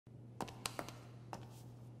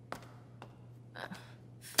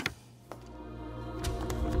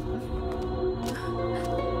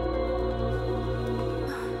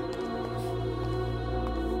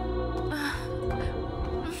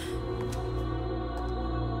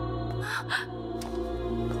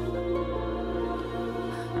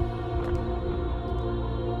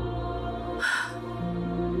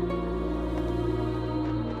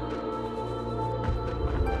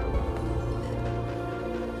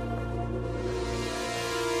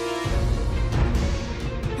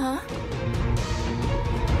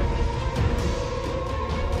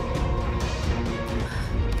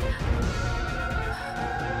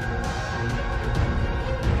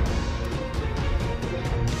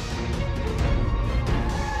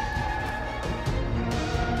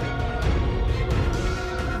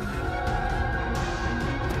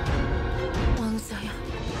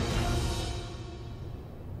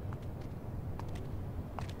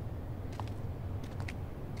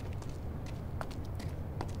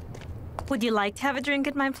Would you like to have a drink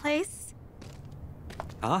at my place?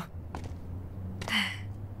 Huh?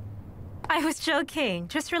 I was joking.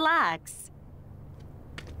 Just relax.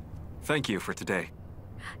 Thank you for today.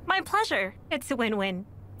 My pleasure. It's a win-win.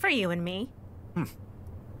 For you and me.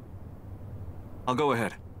 I'll go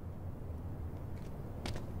ahead.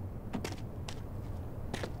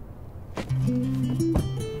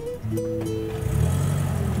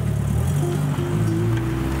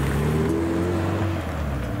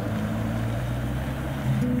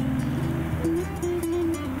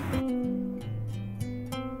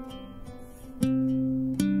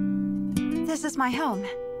 This is my home,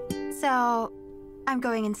 so I'm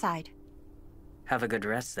going inside. Have a good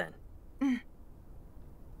rest then.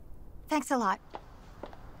 Thanks a lot.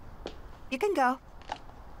 You can go.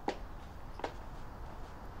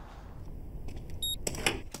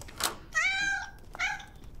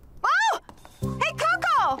 Oh! Hey,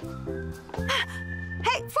 Coco!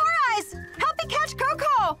 Hey, Four Eyes! Help me catch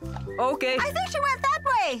Coco! Okay. I think she went that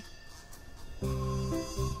way!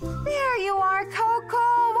 There you are, Coco!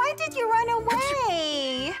 Why did you run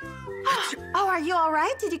away? Oh, are you all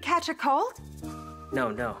right? Did you catch a cold?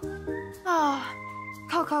 No. Oh,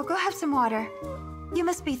 Coco, go have some water. You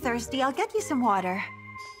must be thirsty. I'll get you some water.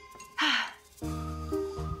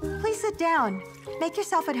 Please sit down. Make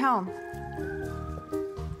yourself at home.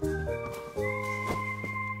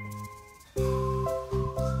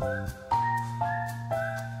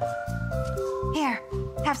 Here,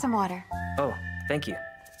 have some water. Oh, thank you.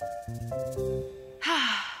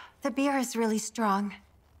 The beer is really strong.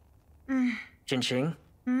 Jinxing?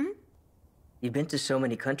 You've been to so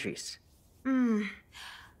many countries.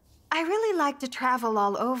 I really like to travel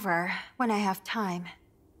all over when I have time.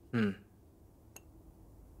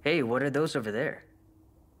 Hey, what are those over there?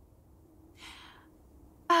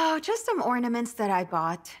 Oh, just some ornaments that I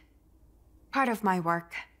bought. Part of my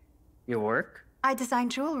work. Your work? I design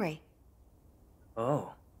jewelry.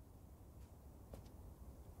 Oh.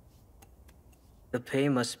 The pay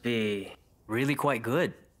must be really quite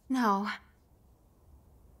good. No.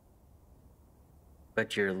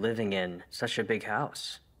 But you're living in such a big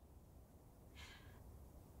house.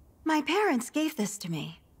 My parents gave this to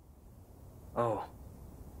me. Oh.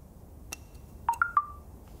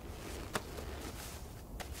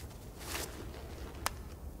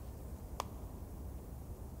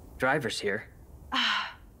 Driver's here.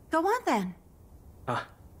 Go on then.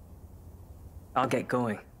 I'll get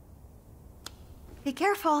going. Be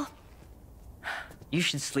careful. You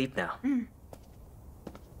should sleep now.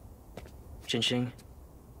 Jinxing,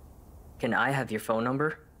 can I have your phone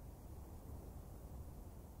number?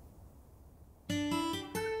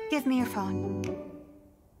 Give me your phone.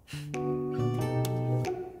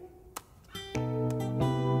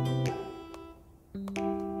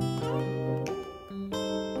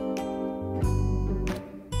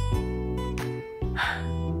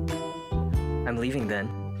 I'm leaving then.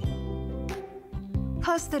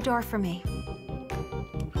 Close the door for me.